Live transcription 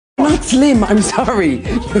not slim, I'm sorry.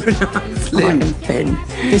 You're not slim. Ben,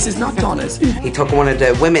 this is not Donna's. He took one of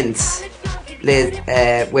the women's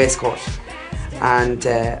waistcoat, and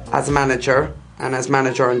as a manager and as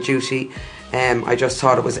manager on duty, I just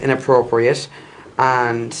thought it was inappropriate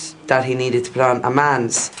and that he needed to put on a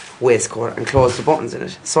man's waistcoat and close the buttons in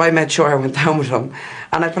it. So I made sure I went down with him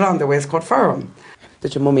and I put on the waistcoat for him.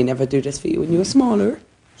 Did your mummy never do this for you when you were smaller?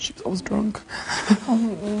 She was always drunk.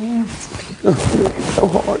 So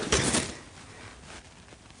hard.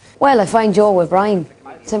 Well, I find Joe with Brian.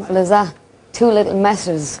 Simple as that. Two little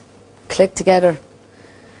messes click together,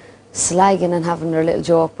 slagging and having their little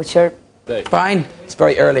joke, but sure. Brian, it's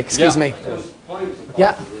very early, excuse me.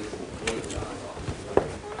 Yeah.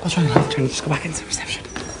 What's wrong? I'll turn, just go back into reception.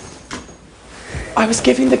 I was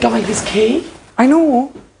giving the guy his key. I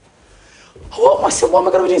know. What am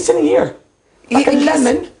I going to be doing sitting here? Like a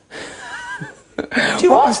lemon?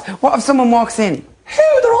 What if someone walks in?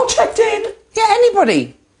 Who? They're all checked in. Yeah,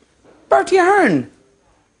 anybody. Bertie Ahern.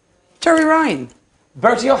 Jerry Ryan.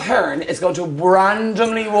 Bertie Ahern is going to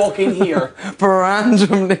randomly walk in here.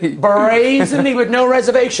 Randomly. Brazenly with no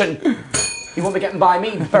reservation. He won't be getting by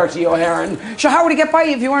me, Bertie Ahern. So how would he get by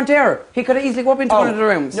you if you weren't there? He could have easily go up into one of the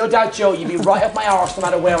rooms. No doubt, Joe, you'd be right up my arse no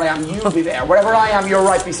matter where I am. You'll be there. Wherever I am, you're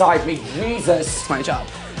right beside me. Jesus. It's my job.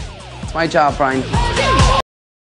 It's my job, Brian.